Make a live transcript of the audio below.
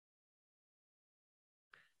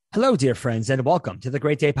Hello, dear friends, and welcome to the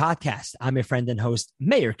Great Day Podcast. I'm your friend and host,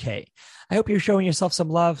 Mayor K. I hope you're showing yourself some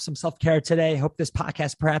love, some self-care today. I hope this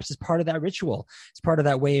podcast perhaps is part of that ritual. It's part of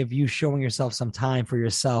that way of you showing yourself some time for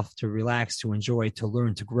yourself to relax, to enjoy, to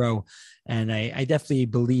learn, to grow. And I definitely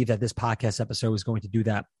believe that this podcast episode is going to do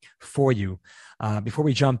that for you. Before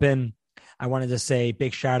we jump in, I wanted to say a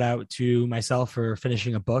big shout out to myself for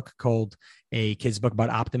finishing a book called A Kid's Book About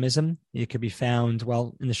Optimism. It could be found,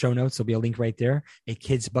 in the show notes. There'll be a link right there. A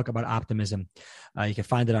Kid's Book About Optimism. You can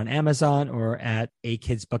find it on Amazon or at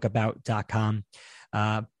akidsbookabout.com.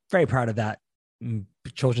 Very proud of that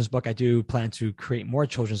children's book. I do plan to create more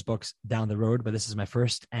children's books down the road, but this is my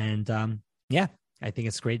first. And I think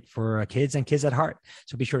it's great for kids and kids at heart.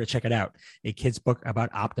 So be sure to check it out. A Kid's Book About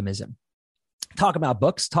Optimism. Talking about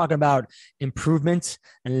books, talking about improvement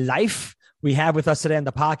and life. We have with us today on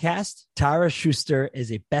the podcast, Tara Schuster is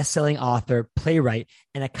a best-selling author, playwright,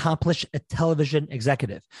 and accomplished television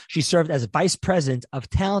executive. She served as vice president of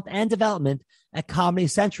talent and development at Comedy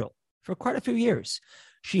Central for quite a few years.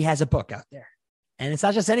 She has a book out there, and it's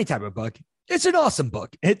not just any type of book. It's an awesome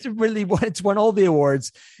book. It's won all the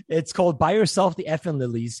awards. It's called By Yourself, the Effin'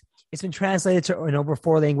 Lilies. It's been translated in over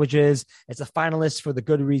 4 languages. It's a finalist for the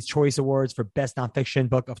Goodreads Choice Awards for Best Nonfiction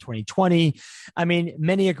Book of 2020. I mean,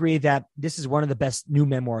 many agree that this is one of the best new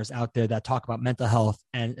memoirs out there that talk about mental health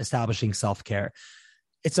and establishing self-care.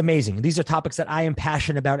 It's amazing. These are topics that I am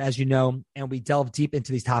passionate about, as you know, and we delve deep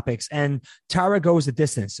into these topics. And Tara goes the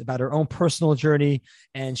distance about her own personal journey,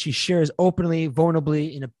 and she shares openly,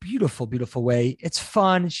 vulnerably, in a beautiful, beautiful way. It's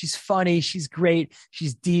fun. She's funny. She's great.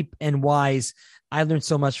 She's deep and wise. I learned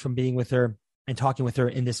so much from being with her and talking with her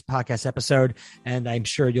in this podcast episode, and I'm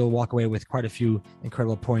sure you'll walk away with quite a few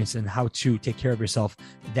incredible points on how to take care of yourself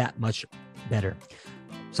that much better.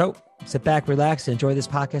 So sit back, relax, and enjoy this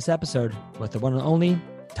podcast episode with the one and only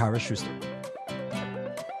Tara Schuster.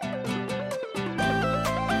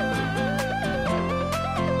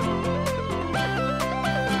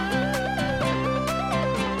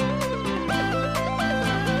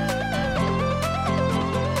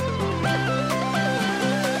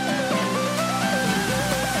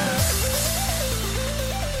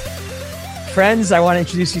 Friends, I want to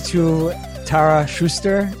introduce you to Tara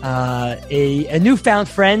Schuster, a newfound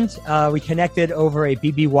friend. We connected over a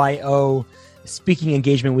BBYO speaking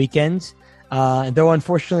engagement weekend. Though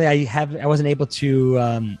unfortunately I wasn't able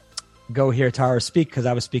to go hear Tara speak because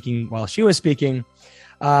I was speaking while she was speaking.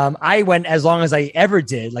 I went as long as I ever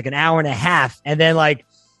did, like an hour and a half, and then like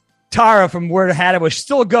Tara from where I had it was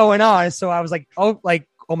still going on. So I was like, oh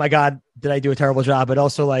my God, did I do a terrible job? But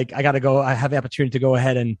also like, I got to go, I have the opportunity to go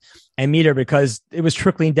ahead and meet her because it was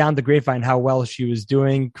trickling down the grapevine how well she was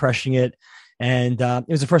doing, crushing it. And it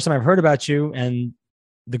was the first time I've heard about you, and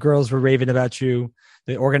the girls were raving about you.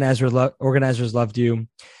 The organizers loved you.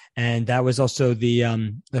 And that was also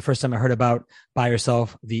the first time I heard about By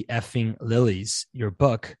Yourself, the Effing Lilies, your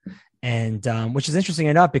book. And which is interesting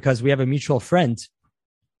enough because we have a mutual friend,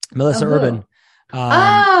 Melissa Urban.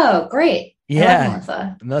 Great.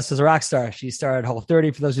 Yeah, Melissa's a rock star. She started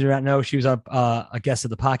Whole30. For those who do not know, she was a guest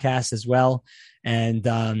of the podcast as well. And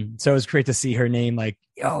so it was great to see her name like,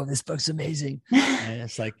 yo, this book's amazing. And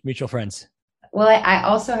it's like mutual friends. Well, I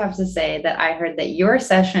also have to say that I heard that your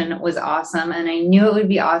session was awesome. And I knew it would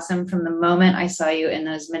be awesome from the moment I saw you in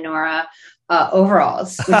those menorah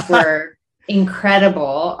overalls, which were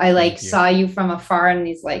incredible. I saw you from afar in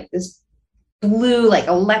these this blue, like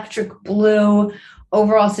electric blue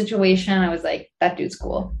overall situation. I was like, that dude's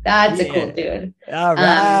cool. That's a cool dude. All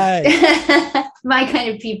right. My kind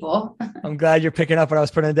of people. I'm glad you're picking up what I was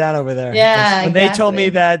putting down over there. Yeah. When they told me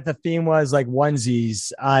that the theme was like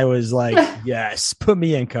onesies, I was like, yes, put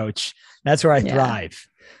me in, coach. That's where I thrive.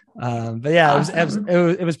 But yeah, awesome.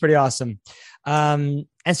 it was pretty awesome. And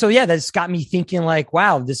so, yeah, that's got me thinking like,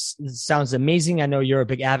 wow, this sounds amazing. I know you're a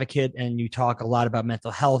big advocate and you talk a lot about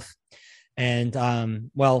mental health. And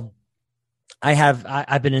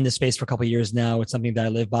I've been in this space for a couple of years now. It's something that I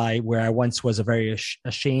live by, where I once was very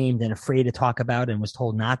ashamed and afraid to talk about and was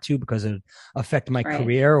told not to because it affected my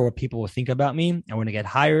career or what people will think about me. I want to get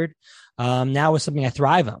hired. Now it's something I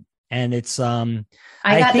thrive on. And it's, I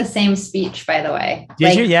got the same speech, by the way.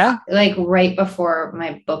 Did you? Yeah. Like right before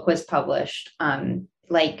my book was published. I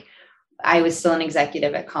was still an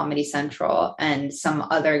executive at Comedy Central, and some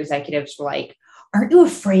other executives were like, aren't you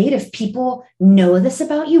afraid if people know this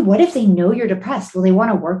about you? What if they know you're depressed? Will they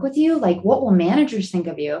want to work with you? Like, what will managers think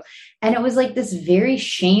of you? And it was like this very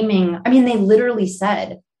shaming. I mean, they literally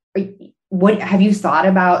said, what have you thought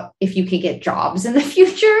about if you could get jobs in the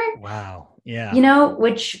future? Wow. Yeah.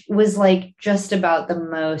 Which was like just about the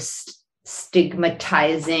most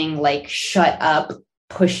stigmatizing, like, shut up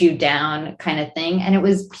push you down kind of thing. And it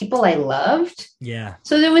was people I loved. Yeah.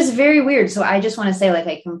 So it was very weird. So I just want to say, like,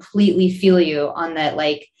 I completely feel you on that.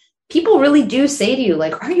 Like, people really do say to you,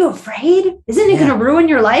 like, aren't you afraid? Isn't it going to ruin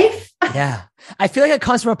your life? Yeah. I feel like it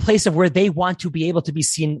comes from a place of where they want to be able to be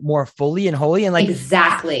seen more fully and wholly. And like,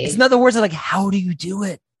 exactly. It's in other words, like, how do you do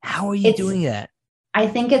it? How are you doing that? I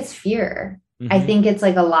think it's fear. I think it's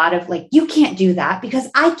like a lot of like, you can't do that because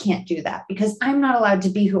I can't do that because I'm not allowed to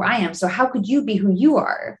be who I am. So how could you be who you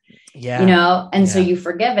are? Yeah. You know? And so you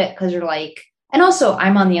forgive it because you're like, and also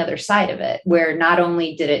I'm on the other side of it, where not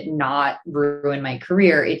only did it not ruin my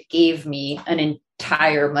career, it gave me an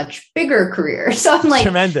entire, much bigger career. So I'm like,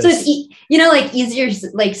 tremendous. So it's, you know, like easier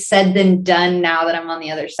like said than done now that I'm on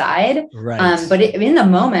the other side. Right. But in the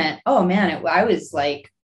moment, oh man, I was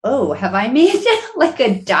like, oh, have I made like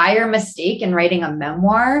a dire mistake in writing a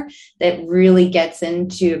memoir that really gets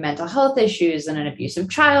into mental health issues and an abusive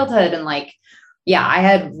childhood? And like, yeah, I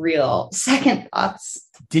had real second thoughts.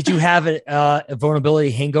 Did you have a vulnerability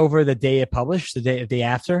hangover the day it published, the day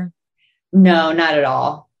after? No, not at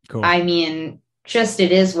all. Cool. I mean, just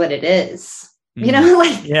it is what it is. You know,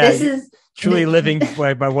 like this is truly living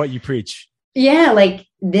by what you preach. Yeah, like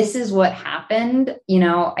this is what happened. You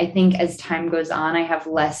know, I think as time goes on, I have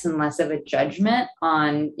less and less of a judgment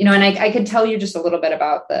on, you know, and I could tell you just a little bit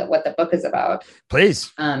about what the book is about.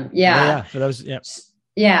 Please. Yeah. For those,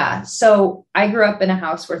 Yeah. So I grew up in a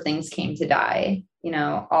house where things came to die. You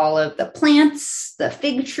know, all of the plants, the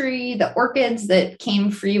fig tree, the orchids that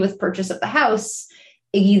came free with purchase of the house.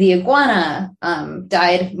 Iggy the iguana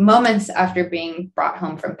died moments after being brought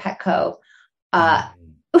home from Petco.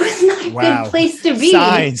 It was not a good place to be.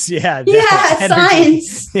 Signs. Yeah. Yeah.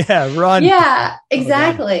 Signs. Yeah. Run. Yeah,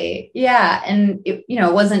 exactly. Yeah. And it, you know,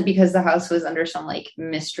 it wasn't because the house was under some like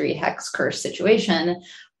mystery hex curse situation.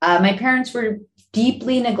 My parents were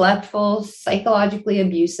deeply neglectful, psychologically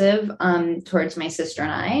abusive, towards my sister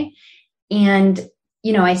and I. And,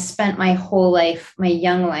 you know, I spent my whole life, my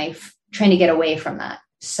young life, trying to get away from that.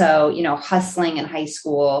 So, you know, hustling in high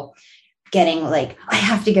school, getting like, I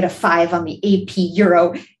have to get a 5 on the AP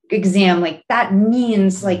Euro exam. Like that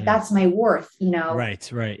means like, that's my worth, you know?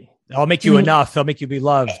 Right. I'll make you enough. They'll make you be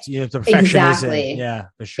loved. You know, the perfectionism. Exactly. Yeah,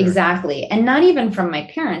 for sure. Exactly. And not even from my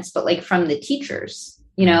parents, but like from the teachers,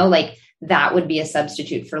 you know, like that would be a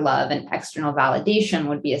substitute for love, and external validation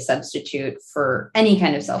would be a substitute for any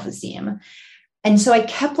kind of self-esteem. And so I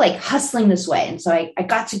kept like hustling this way. And so I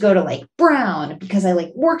got to go to like Brown because I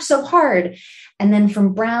like worked so hard. And then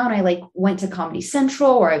from Brown, I like went to Comedy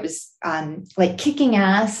Central, where I was like kicking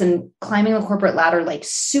ass and climbing the corporate ladder, like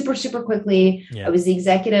super, super quickly. Yeah. I was the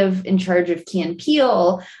executive in charge of Key and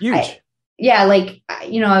Peele. Huge. Like,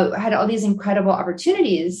 you know, I had all these incredible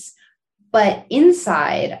opportunities, but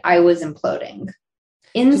inside I was imploding.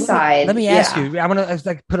 Inside. Let me ask you, I want to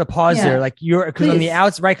like put a pause there. Like because on the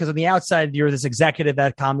outside, right? Because on the outside, you're this executive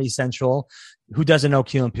at Comedy Central. Who doesn't know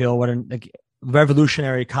Key and Peele? What a like,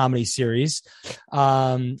 revolutionary comedy series.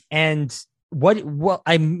 And what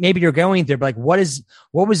maybe you're going there, but like,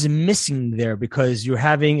 what was missing there? Because you're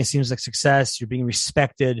having, it seems like success, you're being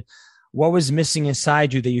respected. What was missing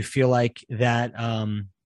inside you that you feel like that,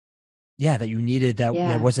 that you needed,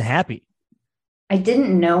 that wasn't happy? I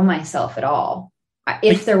didn't know myself at all.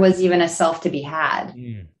 If there was even a self to be had.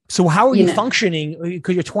 So how are you functioning?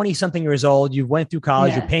 Because you're 20 something years old, you went through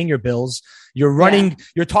college, you're paying your bills, you're running,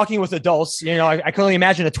 you're talking with adults. You know, I can only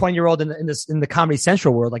imagine a 20-year-old in the Comedy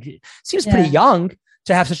Central world. Like it seems pretty young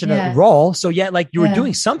to have such a role. So yet like you were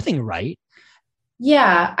doing something right.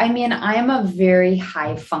 Yeah. I mean, I'm a very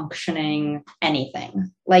high functioning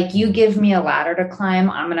anything. Like you give me a ladder to climb,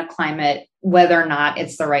 I'm going to climb it, whether or not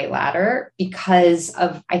it's the right ladder, because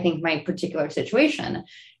of, I think my particular situation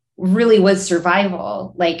really was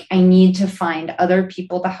survival. Like I need to find other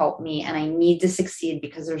people to help me, and I need to succeed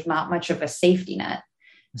because there's not much of a safety net.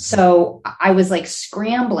 So I was like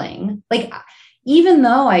scrambling, like, even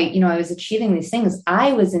though I was achieving these things,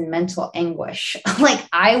 I was in mental anguish. Like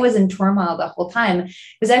I was in turmoil the whole time. It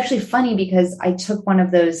was actually funny because I took one of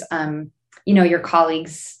those, your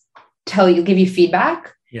colleagues give you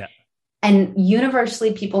feedback. Yeah. And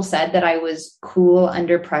universally people said that I was cool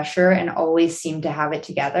under pressure and always seemed to have it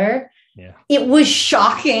together. Yeah. It was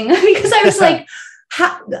shocking because I was like,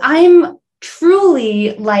 I'm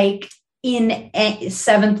truly like in a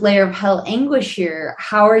 7th layer of hell anguish here.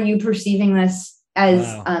 How are you perceiving this as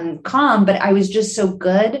calm? But I was just so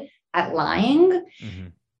good at lying. Mm-hmm.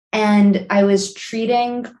 And I was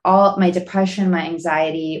treating all my depression, my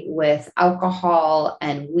anxiety with alcohol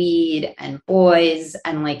and weed and boys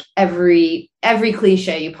and like every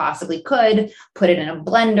cliche you possibly could. Put it in a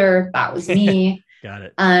blender. That was me. Got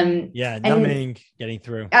it. Yeah. And Numbing, getting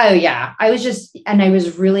through. oh yeah, I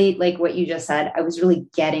was really like what you just said. I was really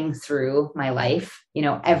getting through my life.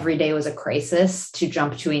 Every day was a crisis to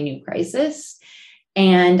jump to a new crisis.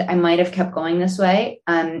 And I might have kept going this way,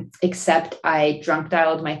 except I drunk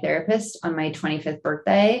dialed my therapist on my 25th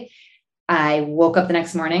birthday. I woke up the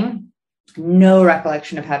next morning, no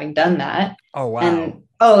recollection of having done that. Oh, wow. And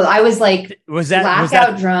I was like, was blackout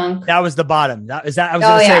that drunk. That was the bottom. I was going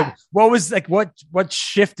to say, what was like, what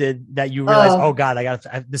shifted that you realized, oh God,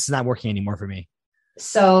 this is not working anymore for me.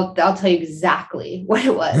 So I'll tell you exactly what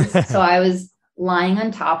it was. So I was lying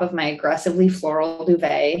on top of my aggressively floral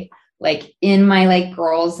duvet, like in my like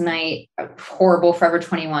girls' night, horrible Forever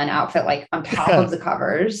 21 outfit, like on top of the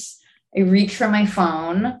covers. I reach for my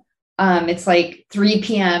phone. It's like 3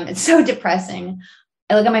 p.m. It's so depressing.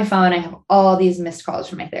 I look at my phone. I have all these missed calls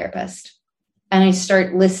from my therapist, and I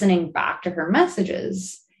start listening back to her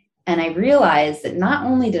messages. And I realized that not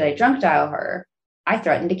only did I drunk dial her, I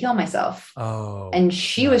threatened to kill myself. Oh, and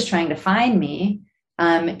she was trying to find me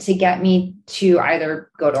to get me to either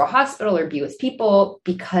go to a hospital or be with people,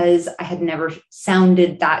 because I had never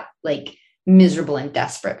sounded that like miserable and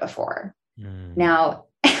desperate before. Now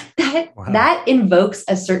that invokes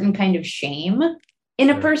a certain kind of shame in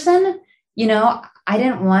a person. I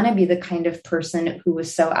didn't want to be the kind of person who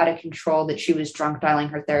was so out of control that she was drunk dialing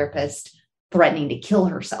her therapist, threatening to kill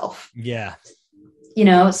herself. Yeah.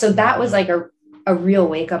 So that was like a real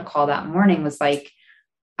wake up call that morning, was like,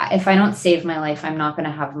 if I don't save my life, I'm not going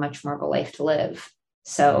to have much more of a life to live.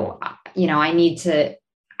 So, I need to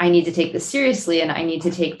take this seriously, and I need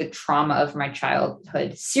to take the trauma of my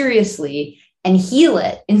childhood seriously and heal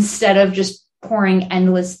it, instead of just pouring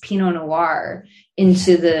endless Pinot Noir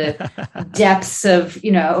into the depths of,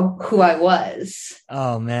 who I was.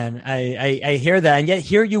 Oh man, I hear that. And yet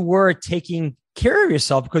here you were taking care of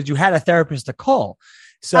yourself because you had a therapist to call.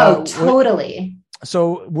 So totally.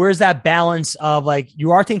 So where's that balance of like,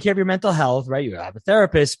 you are taking care of your mental health, right? You have a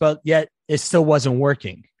therapist, but yet it still wasn't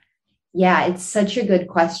working. Yeah, it's such a good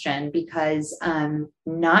question, because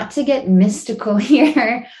not to get mystical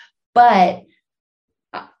here, but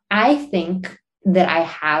I think that I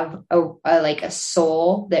have a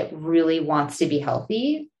soul that really wants to be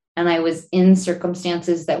healthy. And I was in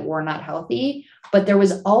circumstances that were not healthy, but there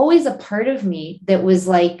was always a part of me that was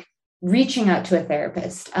like reaching out to a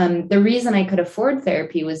therapist. The reason I could afford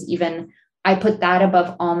therapy was I put that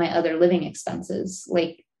above all my other living expenses.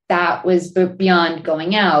 Like that was beyond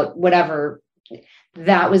going out, whatever.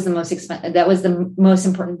 That was the most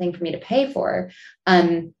important thing for me to pay for.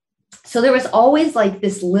 So there was always like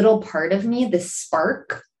this little part of me, this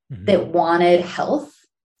spark that wanted health.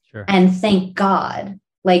 Sure. And thank God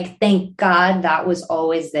that was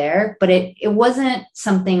always there, but it wasn't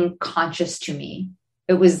something conscious to me.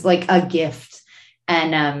 It was like a gift.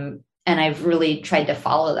 And I've really tried to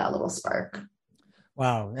follow that little spark.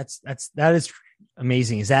 Wow. That is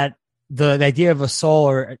amazing. Is that the idea of a soul,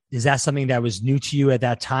 or is that something that was new to you at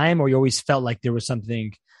that time? Or you always felt like there was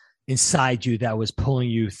something inside you that was pulling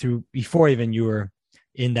you through before even you were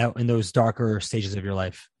in those darker stages of your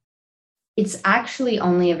life? It's actually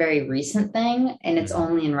only a very recent thing, and it's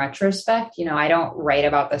only in retrospect. I don't write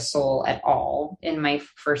about the soul at all in my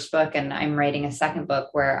first book, and I'm writing a second book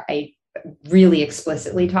where I really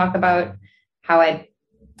explicitly talk about how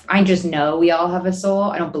I just know we all have a soul.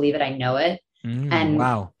 I don't believe it. I know it. And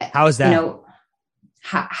wow. How is that?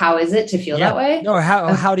 How is it to feel that way? No,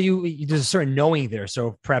 how do you, there's a certain knowing there.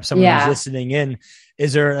 So perhaps someone who's listening in,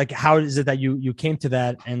 is there like, how is it that you came to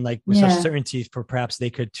that, and like with such certainty, for perhaps they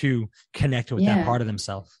could too connect with that part of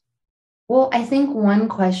themselves? Well, I think one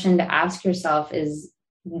question to ask yourself is,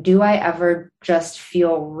 do I ever just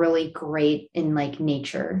feel really great in like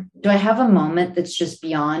nature? Do I have a moment that's just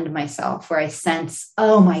beyond myself where I sense,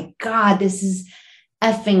 oh my God, this is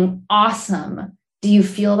effing awesome? Do you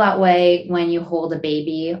feel that way when you hold a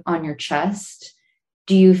baby on your chest?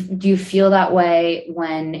 Do you feel that way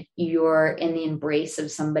when you're in the embrace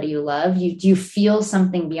of somebody you love? Do you feel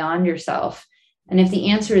something beyond yourself? And if the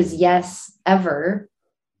answer is yes, ever,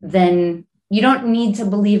 then you don't need to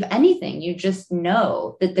believe anything. You just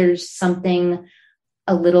know that there's something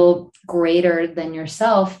a little greater than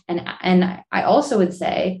yourself. And I also would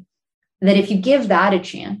say that if you give that a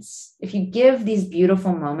chance, if you give these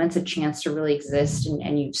beautiful moments a chance to really exist,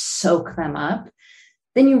 and you soak them up,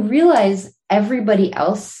 then you realize everybody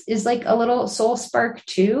else is like a little soul spark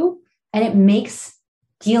too. And it makes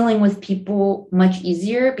dealing with people much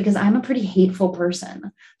easier because I'm a pretty hateful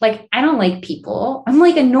person. Like, I don't like people. I'm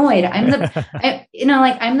like annoyed. I'm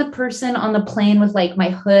the person on the plane with like my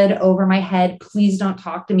hood over my head. Please don't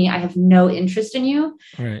talk to me. I have no interest in you.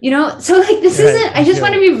 Right. So like, this isn't, I just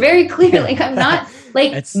want to be very clear. Like, I'm not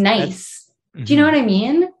like nice. Do you know what I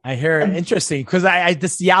mean? I hear interesting because I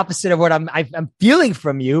this is the opposite of what I'm feeling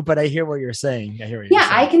from you, but I hear what you're saying. I hear what you're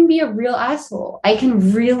saying. I can be a real asshole. I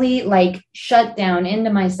can really like shut down into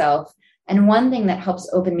myself. And one thing that helps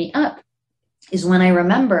open me up is when I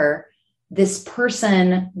remember this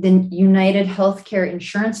person, the United Healthcare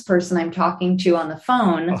insurance person I'm talking to on the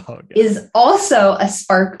phone is also a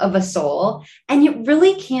spark of a soul. And it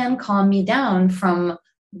really can calm me down from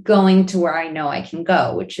going to where I know I can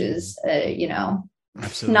go, which is,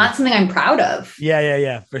 absolutely not something I'm proud of.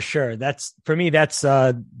 Yeah, for sure. That's for me. That's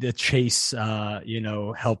the Chase,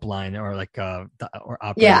 helpline or like or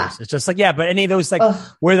operators. Yeah. It's just like but any of those like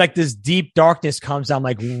where like this deep darkness comes, I'm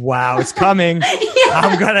like, wow, it's coming.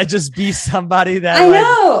 I'm gonna just be somebody that I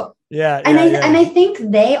know. Yeah. And I think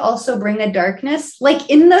they also bring the darkness, like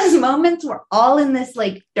in those moments, we're all in this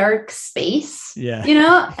like dark space,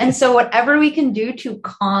 and so whatever we can do to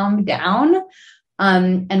calm down,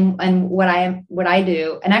 and what I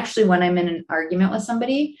do, and actually when I'm in an argument with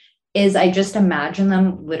somebody is I just imagine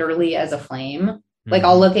them literally as a flame. Mm-hmm. Like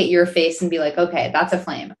I'll look at your face and be like, okay, that's a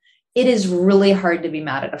flame. It is really hard to be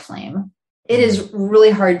mad at a flame. It is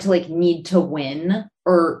really hard to like need to win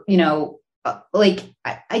or,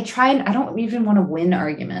 I try and I don't even want to win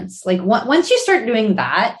arguments. Like once you start doing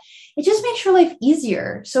that, it just makes your life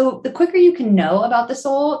easier. So the quicker you can know about the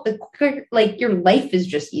soul, the quicker, like your life is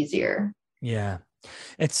just easier. Yeah.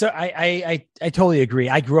 It's so I totally agree.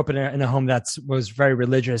 I grew up in a home that was very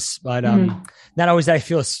religious, but not always did I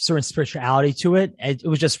feel a certain spirituality to it. It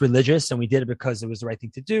was just religious, and we did it because it was the right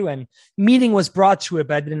thing to do. And meaning was brought to it,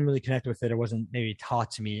 but I didn't really connect with it. It wasn't maybe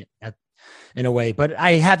taught to me in a way. But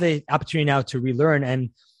I have the opportunity now to relearn,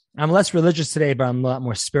 and I'm less religious today, but I'm a lot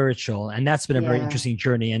more spiritual, and that's been a very interesting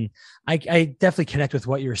journey. And I definitely connect with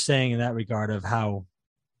what you're saying in that regard of how.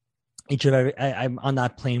 I'm on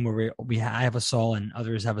that plane where I have a soul and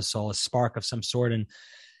others have a soul, a spark of some sort. And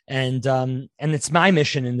it's my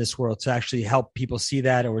mission in this world to actually help people see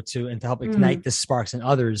that and to help ignite the sparks in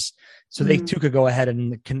others so they too could go ahead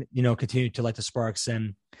and continue to light the sparks.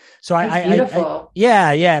 And so beautiful.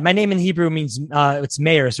 My name in Hebrew means, it's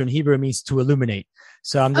Meir. So in Hebrew it means to illuminate.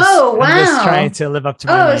 So I'm just, I'm just trying to live up to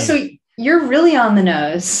my name. So you're really on the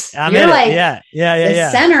nose. You're like the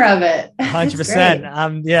center of it.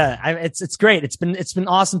 100%. It's great. It's been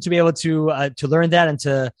awesome to be able to learn that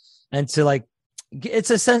and to like,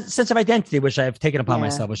 it's a sense of identity, which I've taken upon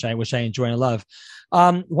myself, which I enjoy and love.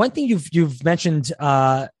 One thing you've mentioned,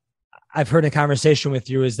 I've heard in a conversation with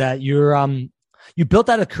you is that you built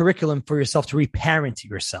out a curriculum for yourself to reparent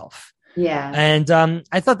yourself. Yeah. And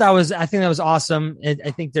I think that was awesome. And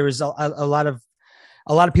I think there was a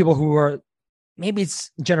lot of people who are, maybe it's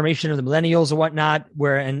generation of the millennials or whatnot,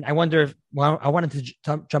 and I wonder, I wanted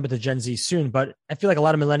to jump into Gen Z soon, but I feel like a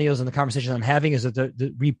lot of millennials in the conversation I'm having is that the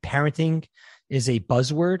reparenting is a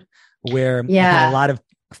buzzword where a lot of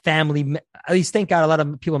family, at least thank God, a lot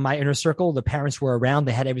of people in my inner circle, the parents were around,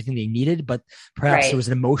 they had everything they needed, but perhaps there was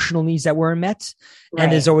emotional needs that weren't met. Right.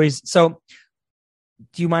 And there's always, so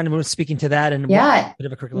do you mind speaking to that? And what bit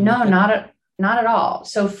of a curriculum? No, not at all.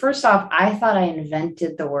 So first off, I thought I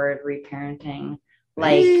invented the word reparenting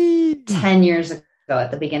like 10 years ago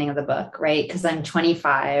at the beginning of the book, right? Because I'm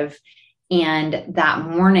 25. And that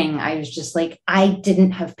morning I was just like, I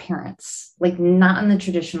didn't have parents, like not in the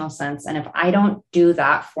traditional sense. And if I don't do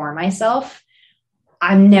that for myself,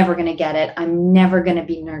 I'm never going to get it. I'm never going to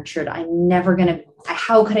be nurtured.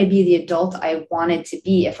 How could I be the adult I wanted to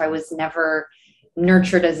be if I was never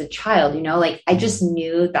nurtured as a child? I just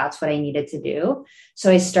knew that's what I needed to do. So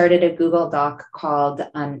I started a Google Doc called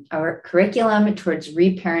Our Curriculum Towards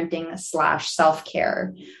Reparenting /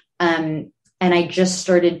 Self-Care. And I just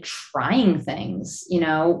started trying things,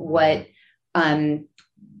 what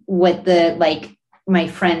my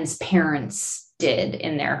friends' parents did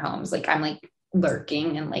in their homes. Like I'm like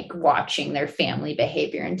lurking and like watching their family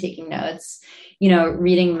behavior and taking notes,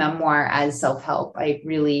 reading memoir as self-help. I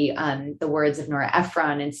really, the words of Nora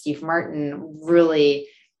Ephron and Steve Martin really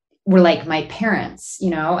were like my parents,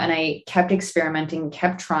 and I kept experimenting,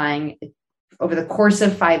 kept trying. Over the course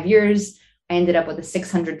of 5 years, I ended up with a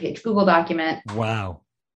 600-page Google document. Wow.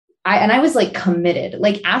 I was like committed,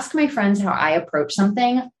 like ask my friends how I approach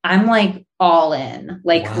something. I'm like all in,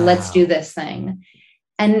 like, let's do this thing.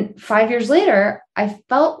 And 5 years later, I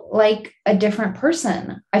felt like a different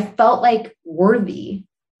person. I felt like worthy.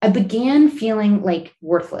 I began feeling like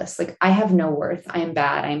worthless. Like I have no worth. I am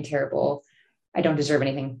bad. I am terrible. I don't deserve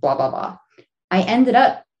anything, blah, blah, blah. I ended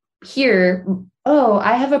up here. Oh,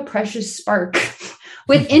 I have a precious spark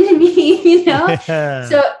within me, you know?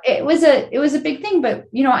 So it was a big thing, but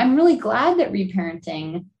you know, I'm really glad that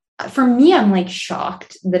reparenting, for me, I'm like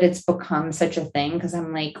shocked that it's become such a thing. Cause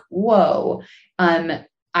I'm like, whoa,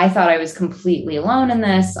 I thought I was completely alone in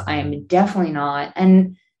this. I am definitely not.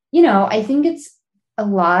 And, you know, I think it's a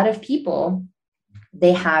lot of people,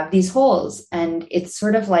 they have these holes, and it's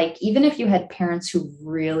sort of like, even if you had parents who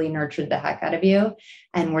really nurtured the heck out of you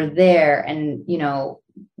and were there and, you know,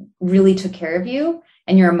 really took care of you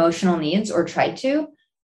and your emotional needs, or tried to,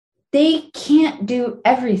 they can't do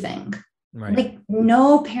everything. Right. Like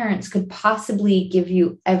no parents could possibly give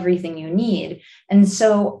you everything you need. And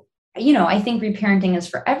so, you know, I think reparenting is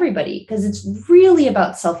for everybody because it's really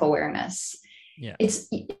about self-awareness. Yeah. It's,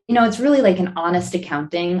 you know, it's really like an honest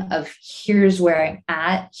accounting of here's where I'm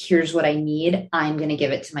at. Here's what I need. I'm going to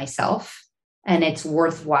give it to myself. And it's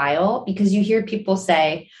worthwhile, because you hear people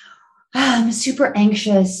say, I'm super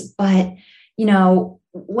anxious, but you know,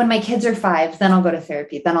 when my kids are 5, then I'll go to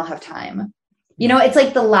therapy. Then I'll have time. You know, it's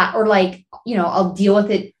like or like, you know, I'll deal with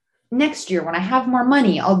it next year when I have more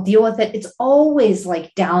money. I'll deal with it. It's always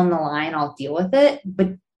like down the line, I'll deal with it.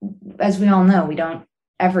 But as we all know, we don't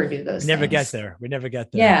ever do those. We never things. get there. We never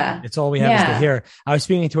get there. Yeah. It's all we have is to hear. I was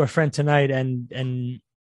speaking to a friend tonight, and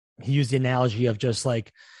he used the analogy of just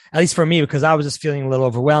like, at least for me, because I was just feeling a little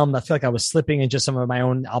overwhelmed. I feel like I was slipping in just some of my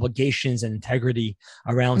own obligations and integrity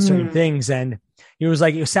around certain things. And he was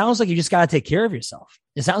like, it sounds like you just got to take care of yourself.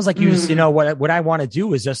 It sounds like you just, you know, what I want to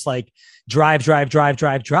do is just like drive.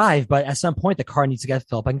 But at some point the car needs to get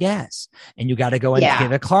filled up on gas, and you got to go and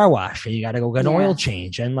get a car wash, and you got to go get an oil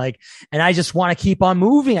change. And I just want to keep on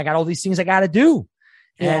moving. I got all these things I got to do.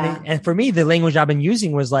 And for me, the language I've been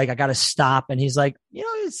using was like, I got to stop. And he's like, you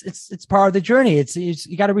know, it's part of the journey. It's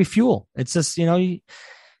you got to refuel. It's just, you know, you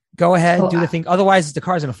go ahead, do the thing. Otherwise the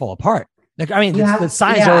car's going to fall apart. Like, I mean, the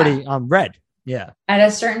sign's already red. Yeah. At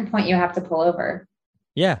a certain point you have to pull over.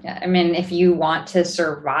 Yeah. I mean, if you want to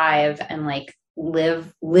survive and like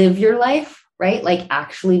live your life, right? Like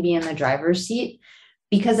actually be in the driver's seat,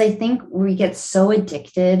 because I think we get so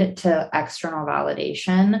addicted to external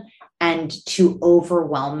validation and to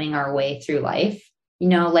overwhelming our way through life. You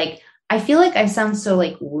know, like I feel like I sound so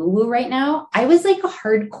like woo-woo right now. I was like a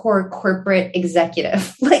hardcore corporate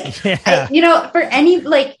executive. Like, you know, for any,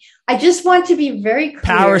 like, I just want to be very clear.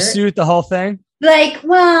 Power suit, the whole thing. Like,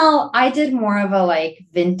 well, I did more of a like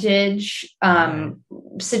vintage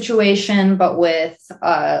situation, but with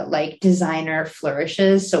like designer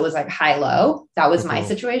flourishes. So it was like high-low. That was my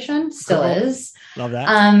situation. Still is. Love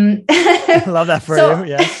that. Love that for you.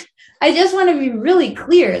 Yes. I just want to be really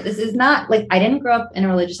clear. This is not like, I didn't grow up in a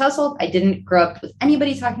religious household. I didn't grow up with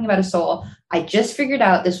anybody talking about a soul. I just figured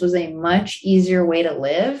out this was a much easier way to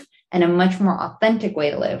live, and a much more authentic way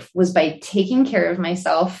to live was by taking care of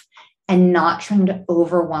myself and not trying to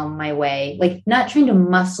overwhelm my way, like not trying to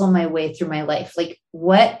muscle my way through my life. Like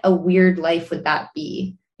what a weird life would that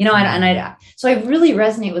be? You know, so I really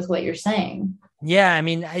resonate with what you're saying. Yeah. I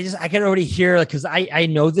mean, I can already hear, like, cause I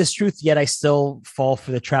know this truth, yet I still fall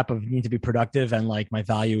for the trap of need to be productive. And like, my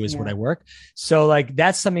value is what I work. So like,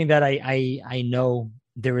 that's something that I know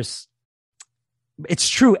it's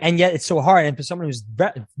true. And yet it's so hard. And for someone who's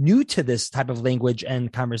new to this type of language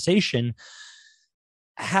and conversation,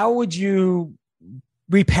 how would you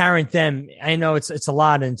reparent them? I know it's a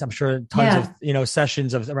lot, and I'm sure tons of, you know,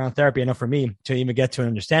 sessions around therapy. I know for me to even get to an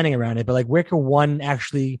understanding around it, but like, where can one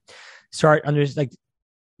actually start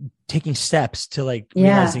taking steps to like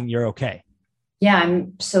realizing you're okay? Yeah.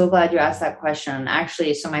 I'm so glad you asked that question.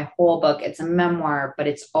 Actually, so my whole book, it's a memoir, but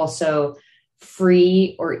it's also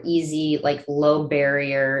free or easy, like low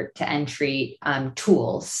barrier to entry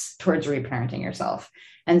tools towards reparenting yourself.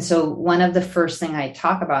 And so one of the first thing I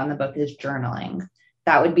talk about in the book is journaling.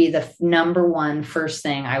 That would be the number one first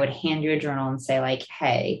thing. I would hand you a journal and say like,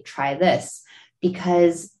 hey, try this.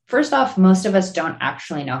 Because first off, most of us don't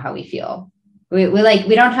actually know how we feel. We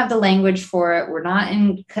don't have the language for it. We're not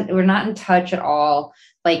in touch at all.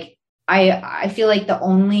 Like, I feel like the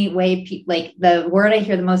only way like the word I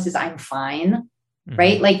hear the most is I'm fine.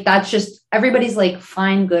 Right. Like that's just, everybody's like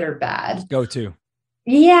fine, good or bad. Go to.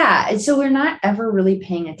 Yeah. And so we're not ever really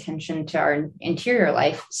paying attention to our interior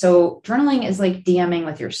life. So journaling is like DMing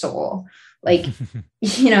with your soul. Like,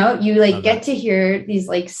 you know, you like get to hear these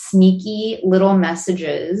like sneaky little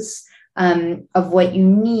messages of what you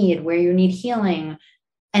need, where you need healing.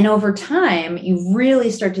 And over time, you really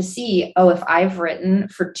start to see, oh, if I've written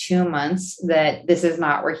for 2 months that this is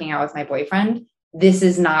not working out with my boyfriend, this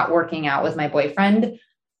is not working out with my boyfriend.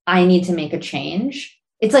 I need to make a change.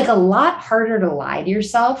 It's like a lot harder to lie to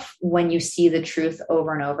yourself when you see the truth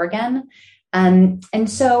over and over again. And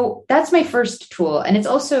so that's my first tool. And it's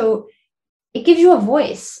also, it gives you a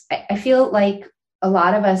voice. I feel like a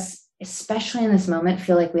lot of us, especially in this moment,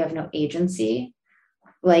 feel like we have no agency.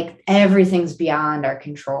 Like everything's beyond our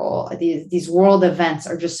control. These world events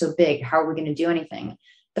are just so big. How are we going to do anything?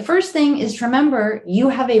 The first thing is to remember you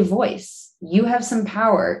have a voice. You have some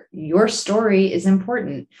power. Your story is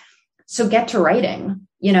important. So get to writing.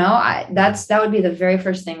 That would be the very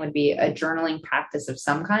first thing, would be a journaling practice of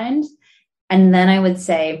some kind. And then I would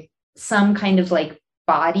say some kind of like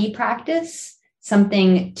body practice,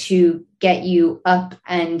 something to get you up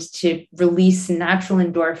and to release natural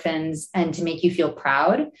endorphins and to make you feel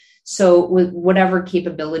proud. So with whatever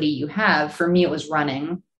capability you have, for me, it was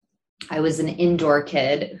running. I was an indoor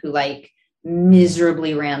kid who like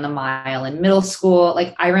miserably ran the mile in middle school.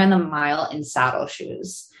 Like I ran the mile in saddle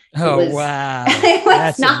shoes. Wow.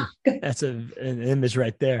 That's an image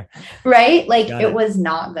right there. Right? Like it was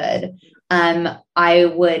not good. I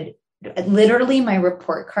would literally, my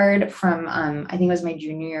report card from, I think it was my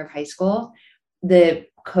junior year of high school, the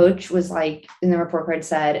coach was like, in the report card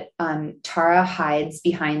said, Tara hides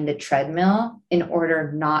behind the treadmill in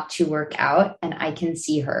order not to work out, and I can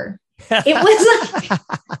see her. It was like,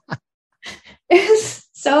 it was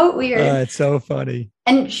so weird. It's so funny.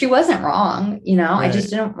 And she wasn't wrong, right. I just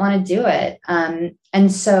didn't want to do it. And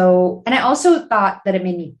I also thought that it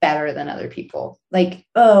made me better than other people. Like,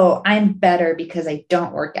 oh, I'm better because I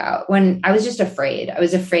don't work out, when I was just afraid. I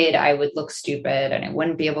was afraid I would look stupid and I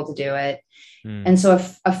wouldn't be able to do it. And so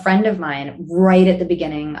a friend of mine, right at the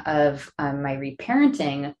beginning of my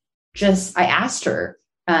reparenting, I asked her,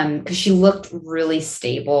 because she looked really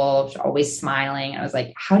stable, always smiling. And I was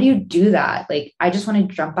like, how do you do that? Like, I just want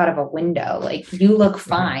to jump out of a window. Like, you look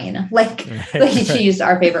fine. Like she used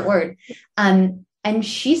our favorite word. And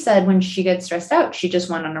she said, when she gets stressed out, she just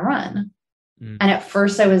went on a run. And at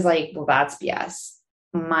first I was like, well, that's BS.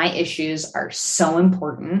 My issues are so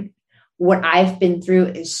important. What I've been through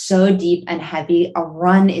is so deep and heavy. A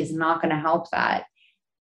run is not going to help that.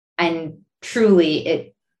 And truly,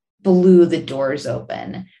 it blew the doors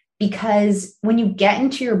open, because when you get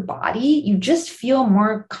into your body, you just feel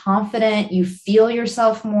more confident. You feel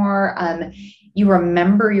yourself more. You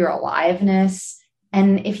remember your aliveness.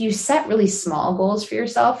 And if you set really small goals for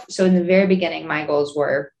yourself, so in the very beginning, my goals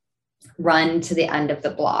were run to the end of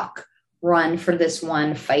the block, run for this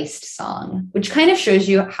one Feist song, which kind of shows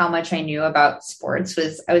you how much I knew about sports.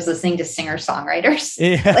 I was listening to singer-songwriters.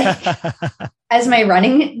 Like, as my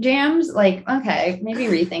running jams, like, okay, maybe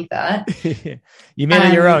rethink that. You made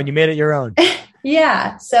it your own. You made it your own.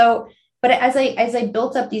 Yeah. So, but as I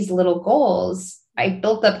built up these little goals, I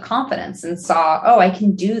built up confidence and saw, oh, I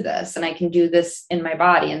can do this, and I can do this in my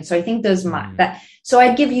body. And so I think so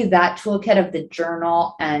I'd give you that toolkit of the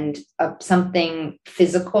journal and something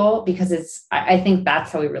physical, because I think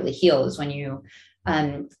that's how we really heal, is when you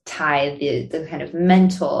tie the kind of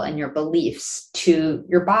mental and your beliefs to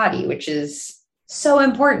your body, which is so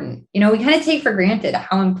important. We kind of take for granted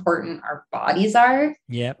how important our bodies are.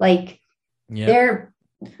 Yeah. They're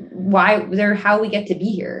how we get to be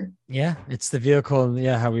here. Yeah. It's the vehicle.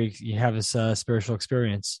 Yeah. How you have this spiritual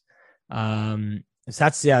experience. So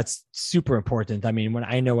it's super important. I mean, when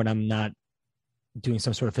I'm not doing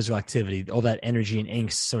some sort of physical activity, all that energy and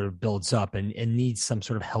angst sort of builds up and needs some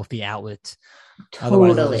sort of healthy outlet.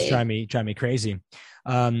 Totally. Otherwise, it'll just drive me crazy.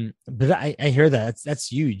 But I hear that. That's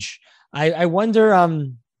huge. I wonder,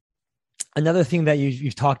 another thing that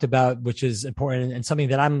you've talked about, which is important and something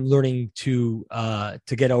that I'm learning to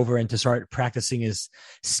get over and to start practicing, is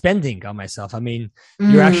spending on myself. I mean,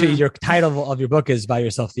 your title of your book is Buy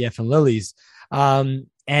Yourself the Effing Lilies.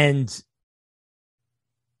 And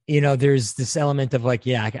there's this element of like,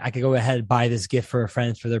 yeah, I could go ahead and buy this gift for a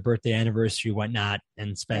friend for their birthday, anniversary, whatnot,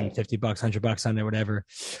 and spend $50, $100 on it, whatever.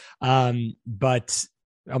 But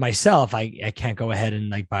on myself, I can't go ahead and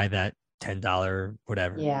like buy that $10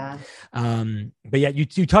 whatever. Yeah. But yeah,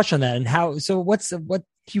 you touch on that, and how, so what do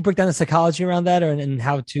you break down the psychology around that, and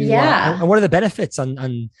how to, and what are the benefits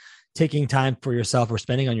on taking time for yourself or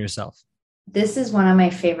spending on yourself? This is one of my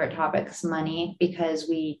favorite topics, money, because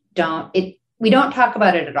we don't talk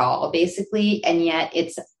about it at all, basically. And yet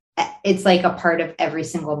it's like a part of every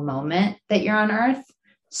single moment that you're on earth.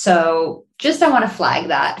 So I want to flag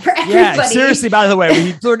that for everybody. Yeah, seriously, by the way,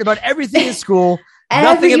 we learned about everything in school,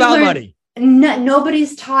 nothing about money.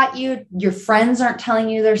 nobody's taught you. Your friends aren't telling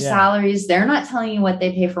you their salaries. They're not telling you what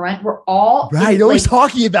they pay for rent. We're all right. Always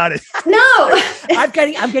talking about it. No, I'm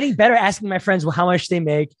getting better asking my friends how much they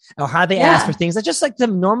make or how they ask for things. I just like to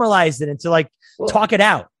normalize it and to like talk it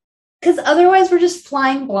out. Because otherwise we're just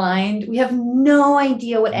flying blind. We have no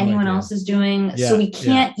idea what anyone else is doing. So we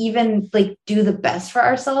can't even like do the best for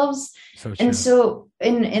ourselves. And so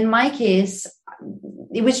in my case,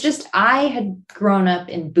 it was just, I had grown up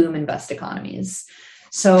in boom and bust economies.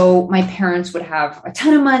 So my parents would have a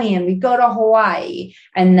ton of money and we'd go to Hawaii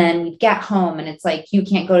and then we'd get home and it's like, you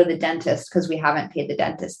can't go to the dentist because we haven't paid the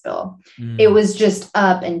dentist bill. It was just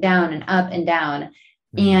up and down and up and down.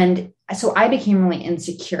 And so I became really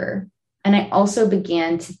insecure. And I also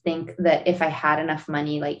began to think that if I had enough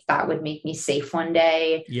money, like that would make me safe one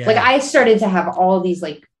day. Like I started to have all these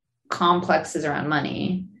like complexes around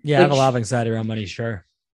money. Yeah, I have a lot of anxiety around money, sure.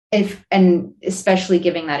 And especially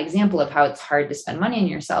giving that example of how it's hard to spend money on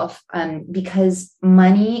yourself, because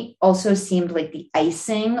money also seemed like the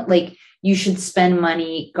icing, like you should spend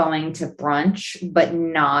money going to brunch, but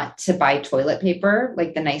not to buy toilet paper,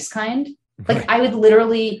 like the nice kind. Like I would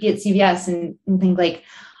literally be at CVS and think like,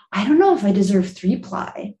 I don't know if I deserve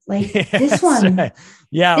 3-ply. Like this one. Right.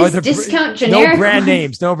 Yeah. This or the discount generic. No brand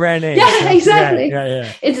names. Yeah, exactly.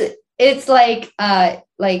 Yeah. It's like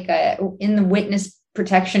in the witness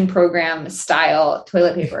protection program style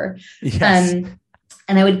toilet paper. Yes.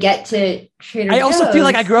 And I would get to Trader Joe's. I also feel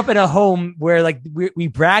like I grew up in a home where like we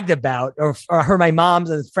bragged about or heard my moms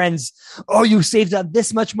and friends, oh, you saved up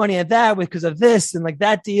this much money at that because of this and like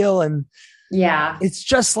that deal. And it's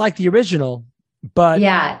just like the original, but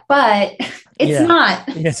it's not.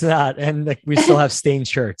 It's not. And like we still have stained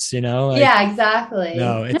shirts, you know? Like, yeah, exactly.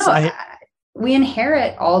 We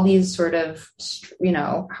inherit all these sort of, you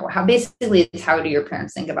know, how basically it's how do your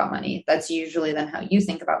parents think about money? That's usually then how you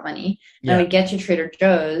think about money. And I would get to Trader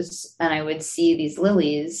Joe's and I would see these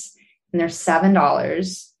lilies and they're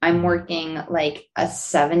 $7. I'm working like a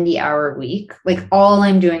 70-hour week. Like all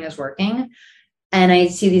I'm doing is working. And I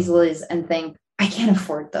see these lilies and think, I can't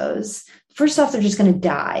afford those. First off, they're just going to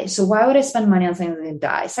die. So why would I spend money on something that's going to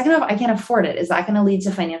die? Second off, I can't afford it. Is that going to lead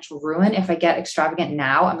to financial ruin? If I get extravagant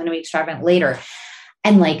now, I'm going to be extravagant later.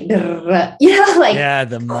 And like, you know, like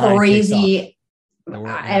the crazy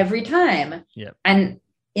every time. Yep. And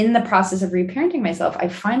in the process of reparenting myself, I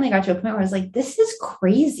finally got to a point where I was like, this is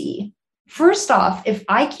crazy. First off, if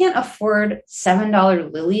I can't afford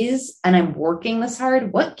 $7 lilies and I'm working this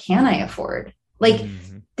hard, what can I afford? Like,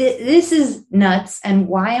 this is nuts. And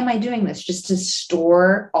why am I doing this? Just to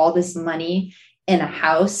store all this money in a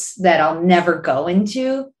house that I'll never go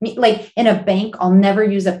into? Like in a bank, I'll never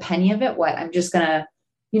use a penny of it. What? I'm just going to,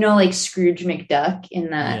 you know, like Scrooge McDuck in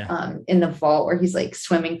that, in the vault where he's like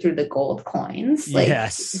swimming through the gold coins. Like,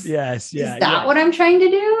 yes. Is that what I'm trying to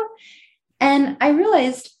do? And I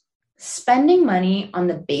realized spending money on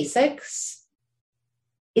the basics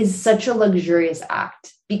is such a luxurious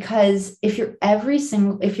act. Because if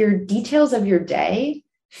your details of your day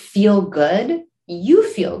feel good, you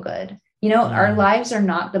feel good. You know, our lives are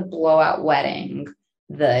not the blowout wedding,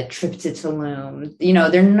 the trip to Tulum. You know,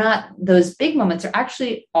 they're not those big moments. They're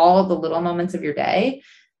actually all the little moments of your day.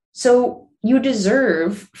 So you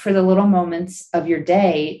deserve for the little moments of your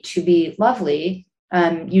day to be lovely.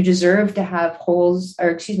 You deserve to have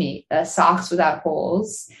socks without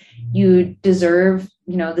holes. You deserve,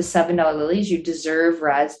 you know, the $7 lilies. You deserve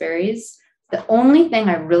raspberries. The only thing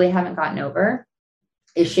I really haven't gotten over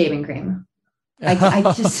is shaving cream. I'm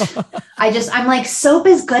like, soap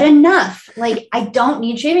is good enough. Like, I don't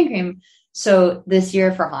need shaving cream. So this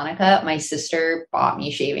year for Hanukkah, my sister bought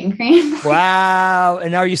me shaving cream. Wow.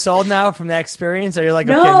 And are you sold now from that experience? Or you're like,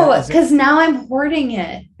 no, because now I'm hoarding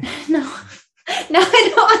it. Now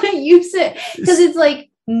I don't want to use it because it's like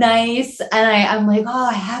nice. And I'm like, oh,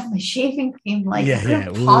 I have my shaving cream. Like,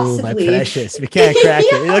 possibly. My precious. We can't crack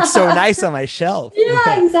it. It looks so nice on my shelf.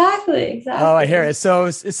 Yeah, exactly. Oh, I hear it. So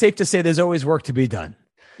it's safe to say there's always work to be done.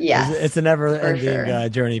 Yeah. It's a never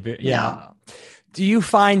ending journey. Yeah. No. Do you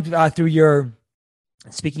find through your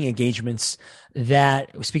speaking engagements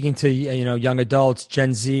that speaking to, you know, young adults,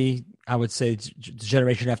 Gen Z, I would say the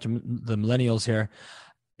generation after the millennials here,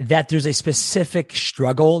 that there's a specific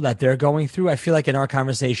struggle that they're going through? I feel like in our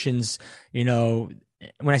conversations, you know,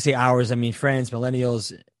 when I say ours, I mean friends,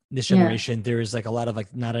 millennials, this generation, there is like a lot of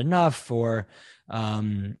like not enough or,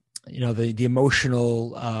 you know, the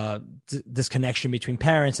emotional disconnection between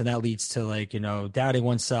parents, and that leads to like, you know, doubting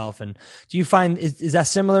oneself. And do you find, is that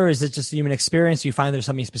similar? Is it just a human experience? Do you find there's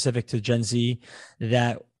something specific to Gen Z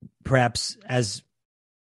that perhaps as,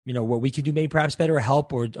 you know, what we could do maybe perhaps better or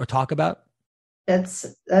help or talk about? That's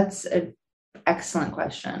a Excellent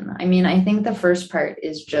question. I mean, I think the first part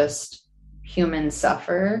is just humans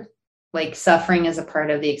suffer. Like suffering is a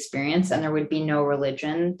part of the experience, and there would be no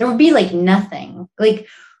religion. There would be like nothing. Like,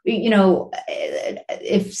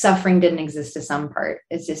 if suffering didn't exist to some part,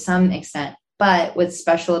 it's to some extent. But what's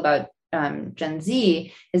special about Gen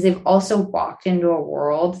Z is they've also walked into a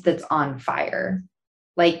world that's on fire.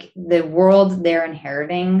 Like the world they're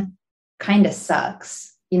inheriting kind of sucks,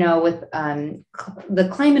 with the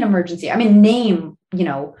climate emergency. I mean, name,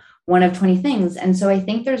 one of 20 things. And so I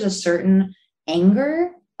think there's a certain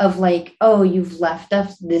anger of like, oh, you've left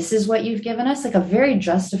us. This is what you've given us, like a very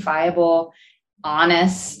justifiable,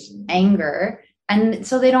 honest anger. And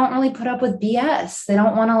so they don't really put up with BS. They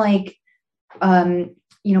don't want to like,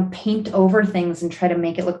 paint over things and try to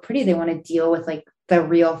make it look pretty. They want to deal with like the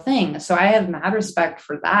real thing. So I have mad respect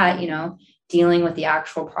for that, dealing with the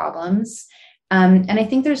actual problems. And I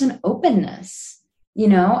think there's an openness,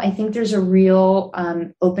 I think there's a real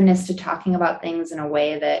openness to talking about things in a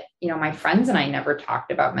way that, my friends and I never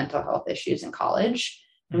talked about mental health issues in college.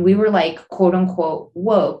 And we were like, quote unquote,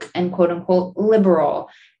 woke and quote unquote liberal.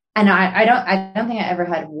 And I don't think I ever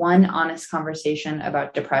had one honest conversation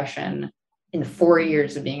about depression in the 4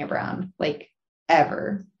 years of being around, like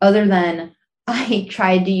ever, other than I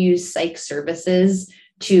tried to use psych services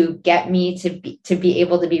to get me to be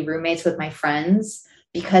able to be roommates with my friends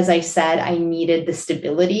because I said I needed the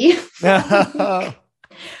stability.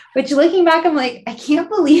 Which looking back, I'm like, I can't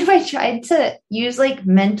believe I tried to use like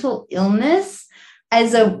mental illness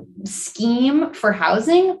as a scheme for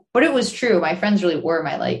housing, but it was true. My friends really were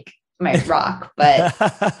my rock, but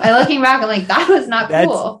I looking back, I'm like, that was not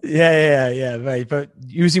cool. Yeah. Right. But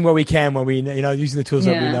using what we can when we, using the tools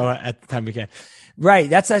that we know at the time we can. Right.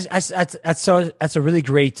 That's a really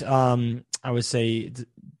great, I would say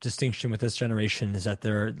distinction with this generation is that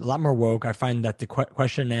they're a lot more woke. I find that the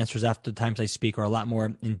question and answers after the times I speak are a lot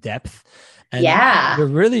more in depth, and they're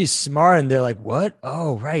really smart, and they're like, what?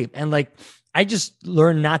 Oh, right. And like, I just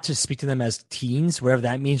learned not to speak to them as teens, wherever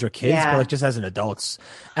that means, or kids, but like just as an adults,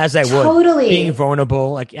 as I would, being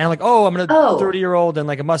vulnerable, like, and like, oh, I'm a 30-year-old and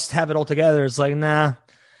like I must have it all together. It's like, nah.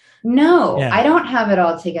 No, I don't have it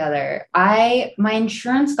all together. My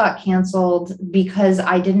insurance got canceled because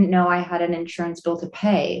I didn't know I had an insurance bill to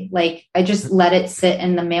pay. Like I just let it sit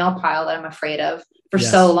in the mail pile that I'm afraid of for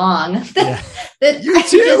so long. That you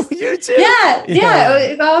too. Yeah.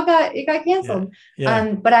 It got canceled.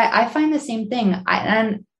 But I find the same thing.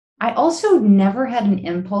 I also never had an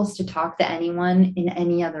impulse to talk to anyone in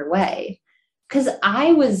any other way. Cause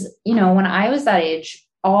I was, when I was that age,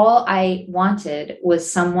 all I wanted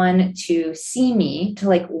was someone to see me, to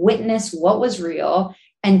like witness what was real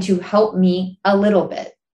and to help me a little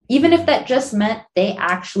bit. Even if that just meant they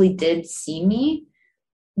actually did see me,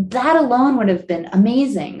 that alone would have been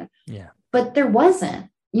amazing. Yeah. But there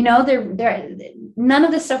wasn't, there none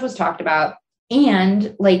of this stuff was talked about.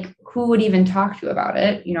 And like, who would even talk to you about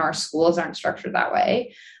it? Our schools aren't structured that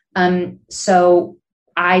way. So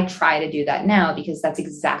I try to do that now because that's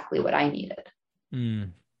exactly what I needed.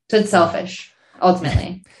 So it's selfish,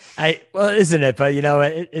 ultimately. Isn't it? But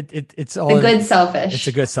it's all a good selfish. It's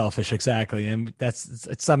a good selfish, exactly, and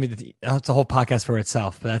it's something that it's a whole podcast for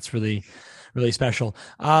itself. But that's really, really special.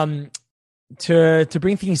 To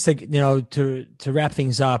bring things to to wrap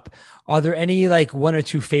things up, are there any like one or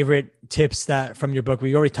two favorite tips that from your book?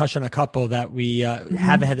 We already touched on a couple that we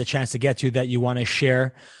haven't had the chance to get to that you want to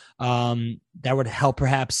share. That would help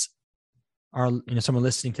perhaps someone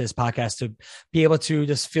listening to this podcast to be able to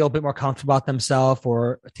just feel a bit more comfortable about themselves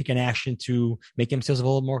or take an action to make themselves a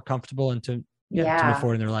little more comfortable and to move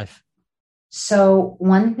forward in their life. So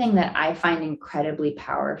one thing that I find incredibly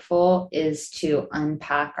powerful is to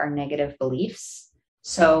unpack our negative beliefs.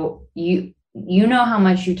 So you know how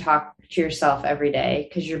much you talk to yourself every day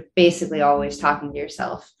because you're basically always talking to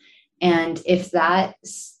yourself. And if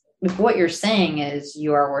what you're saying is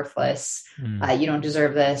you are worthless, you don't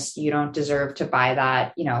deserve this, you don't deserve to buy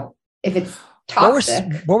that, if it's toxic.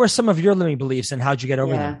 What were some of your limiting beliefs and how'd you get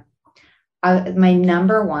over them? My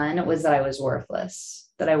number one was that I was worthless,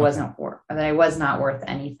 that I wasn't that I was not worth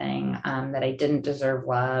anything, that I didn't deserve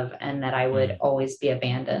love, and that I would always be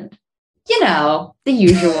abandoned. The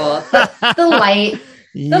usual, the light,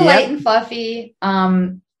 light and fluffy.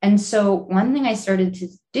 And so one thing I started to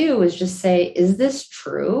do was just say, is this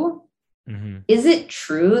true? Mm-hmm. Is it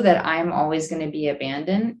true that I'm always going to be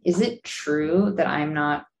abandoned? Is it true that I'm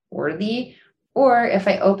not worthy? Or if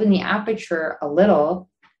I open the aperture a little,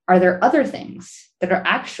 are there other things that are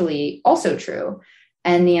actually also true?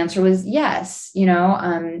 And the answer was yes.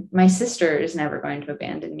 My sister is never going to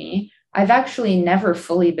abandon me. I've actually never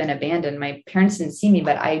fully been abandoned. My parents didn't see me,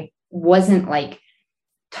 but I wasn't like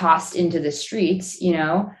tossed into the streets,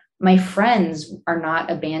 my friends are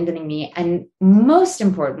not abandoning me. And most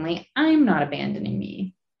importantly, I'm not abandoning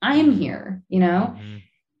me. I'm here, Mm-hmm.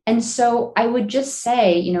 And so I would just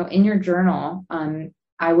say, in your journal,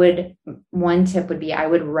 one tip would be I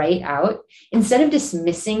would write out, instead of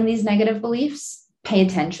dismissing these negative beliefs, pay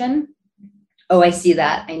attention. Oh, I see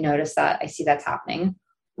that. I notice that. I see that's happening.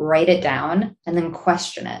 Write it down and then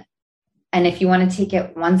question it. And if you want to take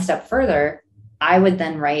it one step further, I would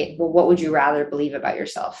then write, well, what would you rather believe about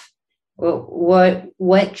yourself?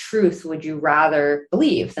 What truth would you rather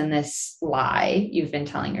believe than this lie you've been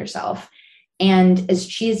telling yourself? And as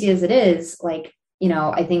cheesy as it is, like,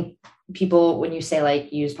 I think people, when you say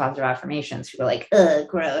like use positive affirmations, people are like, ugh,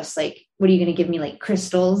 gross. Like, what are you going to give me, like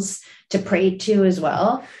crystals to pray to as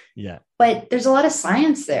well? Yeah. But there's a lot of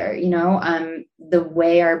science there, the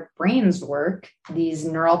way our brains work, these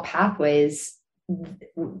neural pathways.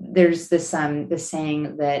 There's this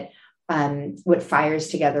saying that what fires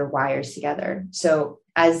together wires together. So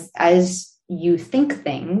as you think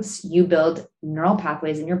things, you build neural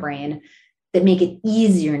pathways in your brain that make it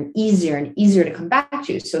easier and easier and easier to come back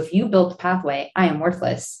to. So if you build the pathway, I am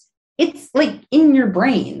worthless, it's like in your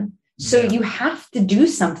brain. So you have to do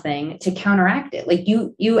something to counteract it. Like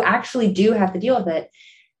you actually do have to deal with it.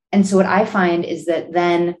 And so what I find is that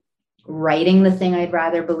then writing the thing I'd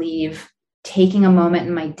rather believe, taking a moment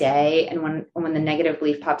in my day, and when the negative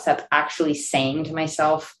belief pops up, actually saying to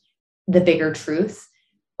myself the bigger truth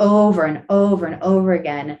over and over and over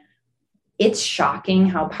again. It's shocking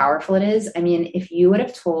how powerful it is. I mean, if you would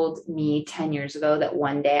have told me 10 years ago that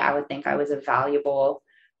one day I would think I was a valuable,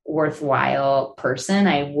 worthwhile person,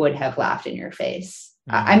 I would have laughed in your face.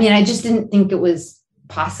 Mm-hmm. I mean, I just didn't think it was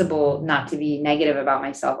possible not to be negative about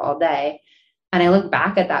myself all day. And I look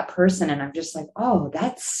back at that person and I'm just like, oh,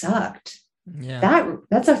 that sucked. Yeah.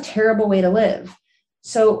 That's a terrible way to live.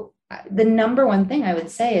 So the number one thing I would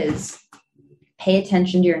say is pay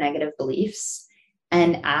attention to your negative beliefs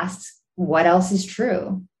and ask what else is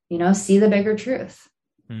true, see the bigger truth.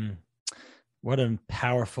 What a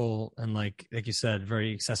powerful and like you said,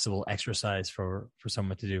 very accessible exercise for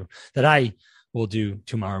someone to do that I will do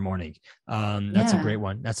tomorrow morning. That's a great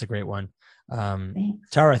one. That's a great one.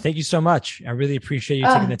 Tara, thank you so much. I really appreciate you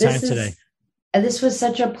taking the time today. This was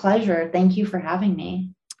such a pleasure. Thank you for having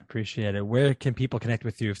me. Appreciate it. Where can people connect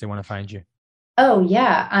with you if they want to find you? Oh,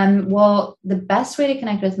 yeah. Well, the best way to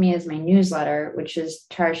connect with me is my newsletter, which is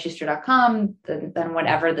taraschuster.com, then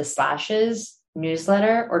whatever the / is,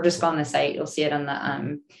 newsletter, or just go on the site. You'll see it on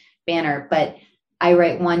the banner. But I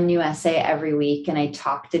write one new essay every week and I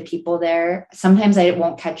talk to people there. Sometimes I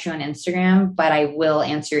won't catch you on Instagram, but I will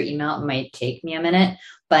answer your email. It might take me a minute,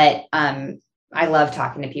 but I love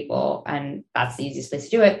talking to people and that's the easiest place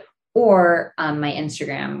to do it. Or my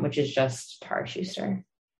Instagram, which is just Tara Schuster.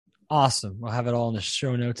 Awesome. We'll have it all in the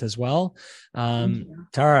show notes as well.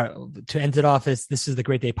 Tara, to end it off, this is the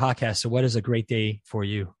Great Day Podcast. So what is a great day for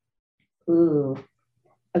you? Ooh,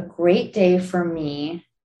 a great day for me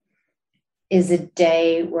is a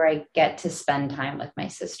day where I get to spend time with my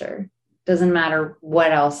sister. Doesn't matter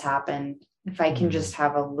what else happened. If I can just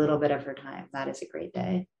have a little bit of her time, that is a great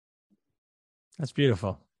day. That's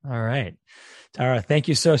beautiful. All right. Tara, thank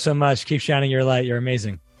you so much. Keep shining your light. You're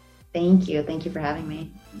amazing. Thank you. Thank you for having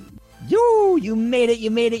me. You made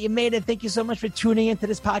it. Thank you so much for tuning into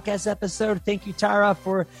this podcast episode. Thank you, Tara,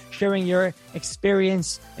 for sharing your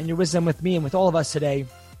experience and your wisdom with me and with all of us today.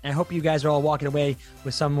 And I hope you guys are all walking away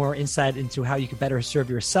with some more insight into how you can better serve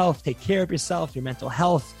yourself, take care of yourself, your mental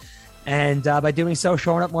health, and by doing so,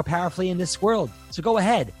 showing up more powerfully in this world. So go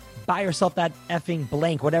ahead, buy yourself that effing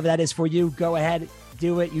blank, whatever that is for you. Go ahead,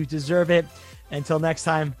 do it. You deserve it. Until next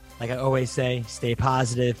time, like I always say, stay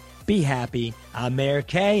positive. Be happy. I'm Mayor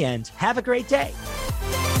K, and have a great day.